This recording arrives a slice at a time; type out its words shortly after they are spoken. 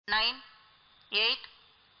9, 8,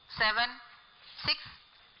 7, 6,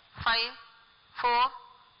 5, 4,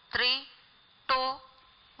 3, 2,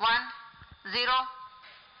 1, 0.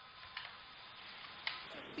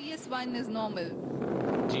 PS1 is normal.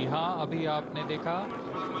 जी हाँ, अभी आपने देखा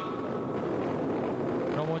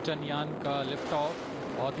ब्रह्मोचन यान का लिफ्ट ऑफ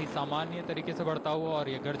बहुत ही सामान्य तरीके से बढ़ता हुआ और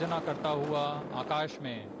ये गर्जना करता हुआ आकाश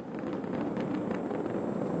में.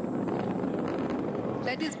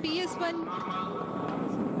 That is PS1.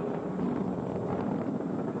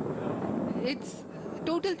 Its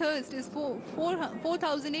total thrust is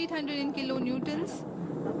 4,800 kilonewtons.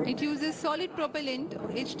 It uses solid propellant,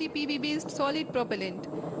 HTPB based solid propellant,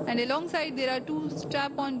 and alongside there are 2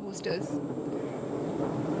 strap-on boosters.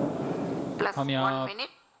 हम यहाँ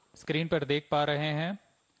स्क्रीन पर देख पा रहे हैं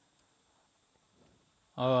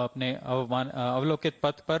अपने अवलोकित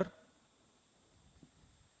पथ पर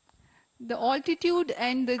the altitude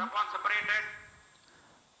and the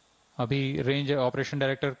अभी रेंज ऑपरेशन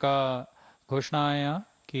डायरेक्टर का घोषणा है यहाँ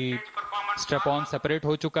कि स्ट्रैप ऑन सेपरेट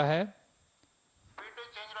हो चुका है.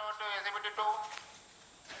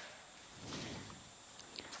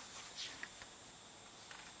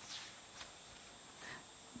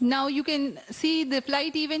 Now you can see the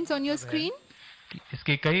flight events on your screen.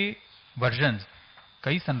 इसके कई वर्जन्स,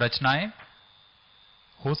 कई संरचनाएं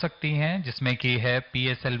हो सकती हैं जिसमें कि है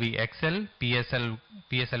PSLV XL,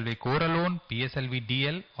 PSLV Core Alone, PSLV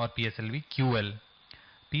DL और PSLV QL.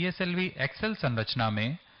 PSLV XL संरचना में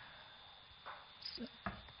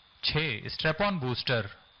 6 स्ट्रैप-ऑन बूस्टर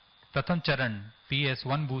प्रथम चरण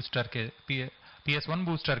PS1 बूस्टर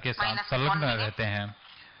के साथ संलग्न रहते हैं.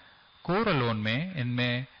 कोर अलोन में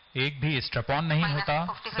इनमें एक भी स्ट्रैप-ऑन नहीं होता,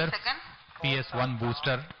 सिर्फ PS1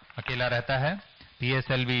 बूस्टर अकेला रहता है.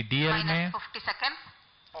 PSLV DL में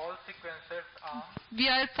We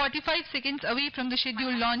are 45 seconds away from the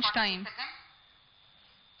scheduled launch time.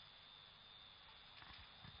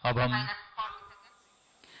 अब हम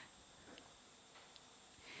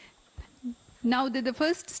Now that the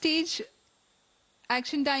first stage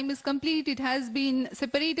action time is complete, it has been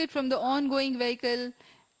separated from the ongoing vehicle,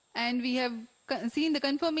 and we have seen the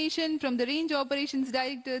confirmation from the range operations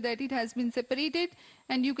director that it has been separated,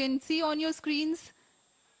 and you can see on your screens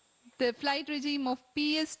the flight regime of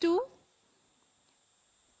PS2.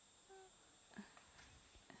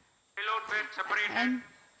 And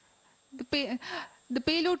the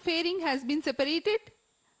payload fairing has been separated,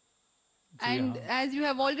 and as you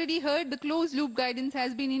have already heard, the closed loop guidance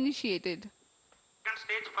has been initiated.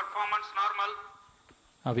 Stage performance normal.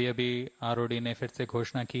 अभी ROD ने फिर से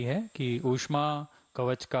घोषणा की है कि ऊष्मा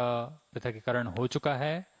कवच का पृथक्कीकरण हो चुका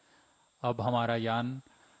है. अब हमारा यान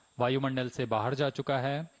वायुमंडल से बाहर जा चुका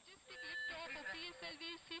है.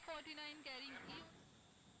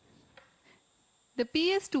 The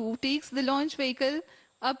PS2 takes the launch vehicle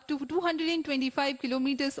up to 225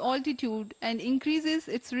 kilometers altitude and increases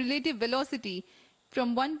its relative velocity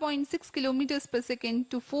from 1.6 kilometers per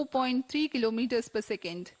second to 4.3 kilometers per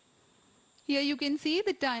second. Here you can see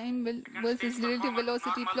the time versus relative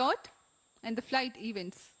velocity plot and the flight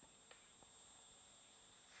events.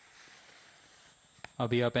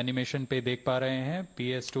 अभी आप animation पे देख पा रहे हैं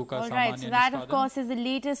PS2 का सामान्य निष्पादन. So that of course is the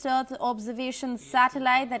latest Earth observation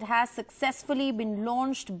satellite that has successfully been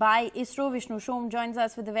launched by ISRO. Vishnu Shom joins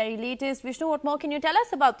us with the very latest. Vishnu, what more can you tell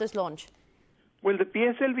us about this launch? Well, the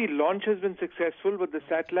PSLV launch has been successful, but the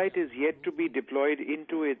satellite is yet to be deployed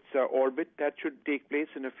into its orbit. That should take place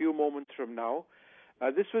in a few moments from now.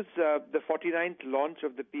 This was the 49th launch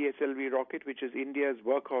of the PSLV rocket, which is India's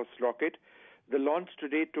workhorse rocket. The launch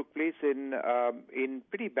today took place in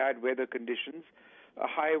pretty bad weather conditions,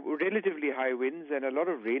 relatively high winds, and a lot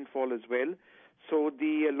of rainfall as well. So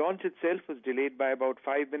the launch itself was delayed by about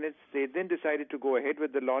 5 minutes. They then decided to go ahead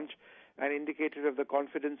with the launch, an indicator of the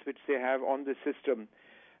confidence which they have on the system.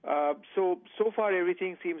 So far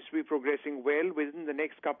everything seems to be progressing well. Within the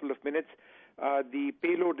next couple of minutes, the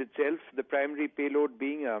payload itself, the primary payload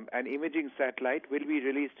being an imaging satellite, will be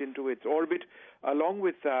released into its orbit along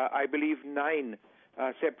with, I believe, 9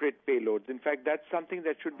 separate payloads. In fact, that's something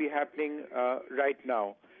that should be happening right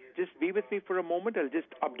now. Just be with me for a moment. I'll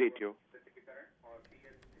just update you.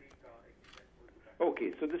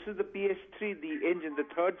 Okay, so this is the PS3, the engine, the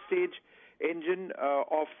third stage engine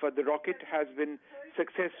of the rocket has been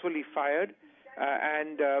successfully fired.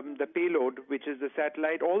 And the payload, which is the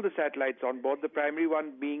satellite, all the satellites on board, the primary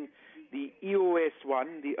one being the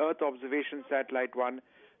EOS-1, the Earth Observation Satellite 1,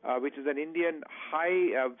 which is an Indian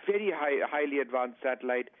highly advanced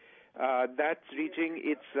satellite, that's reaching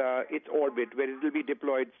its orbit, where it will be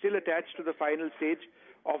deployed. Still attached to the final stage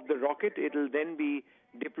of the rocket, it will then be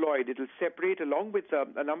deployed. It will separate along with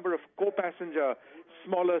a number of co-passenger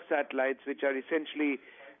smaller satellites, which are essentially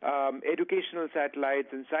educational satellites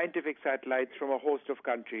and scientific satellites from a host of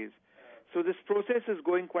countries. So this process is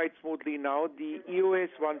going quite smoothly now. The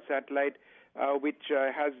EOS-1 satellite, which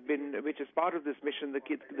is part of this mission, the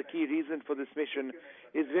key reason for this mission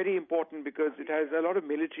is very important because it has a lot of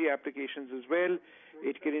military applications as well.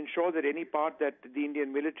 It can ensure that any part that the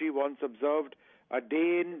Indian military wants observed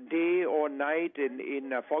day or night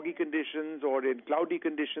in foggy conditions or in cloudy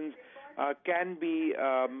conditions can be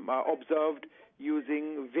observed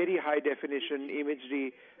using very high definition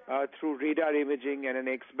imagery through radar imaging and an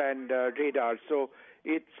X-band radar. So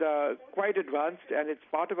it's quite advanced, and it's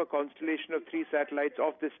part of a constellation of 3 satellites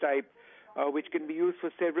of this type, which can be used for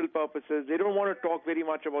several purposes. They don't want to talk very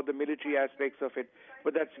much about the military aspects of it,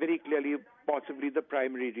 but that's very clearly possibly the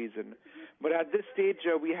primary reason. But at this stage,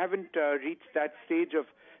 we haven't reached that stage of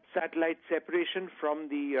satellite separation from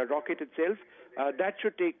the rocket itself. That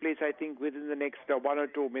should take place, I think, within the next 1 or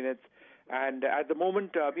 2 minutes. And at the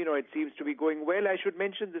moment, it seems to be going well. I should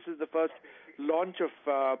mention this is the first launch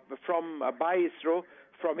by ISRO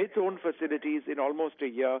from its own facilities in almost a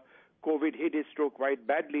year. COVID hit ISRO quite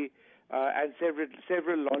badly, and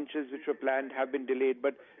several launches which were planned have been delayed.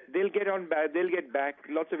 But they'll get back.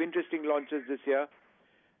 Lots of interesting launches this year,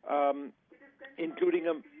 including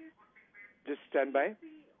a. Just stand by.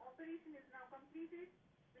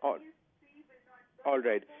 All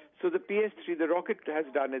right. So the PS3, the rocket has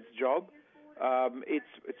done its job. It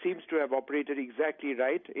seems to have operated exactly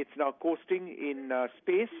right. It's now coasting in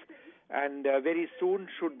space, and very soon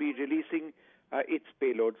should be releasing its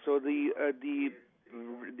payload. So the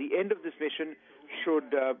end of this mission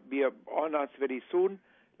should be on us very soon.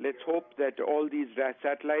 Let's hope that all these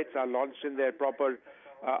satellites are launched in their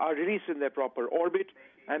are released in their proper orbit,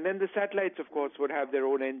 and then the satellites, of course, would have their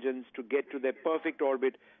own engines to get to their perfect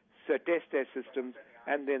orbit, test their systems,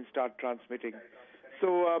 and then start transmitting.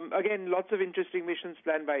 So again, lots of interesting missions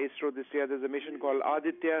planned by ISRO this year. There's a mission called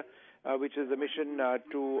Aditya, which is a mission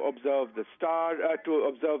to observe the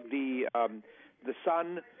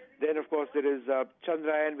sun. Then, of course, there is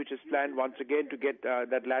Chandrayaan, which is planned once again to get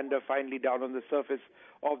that lander finally down on the surface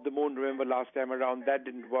of the moon. Remember last time around that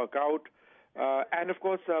didn't work out. And, of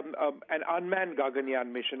course, an unmanned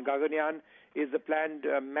Gaganyaan mission. Gaganyaan is the planned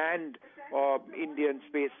manned Indian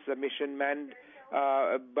space mission,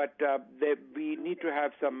 but we need to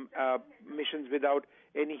have some missions without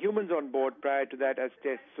any humans on board prior to that as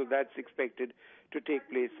tests, so that's expected to take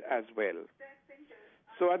place as well.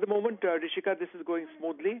 So at the moment, Rishika, this is going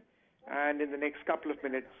smoothly, and in the next couple of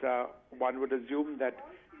minutes, one would assume that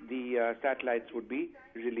the satellites would be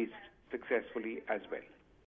released successfully as well.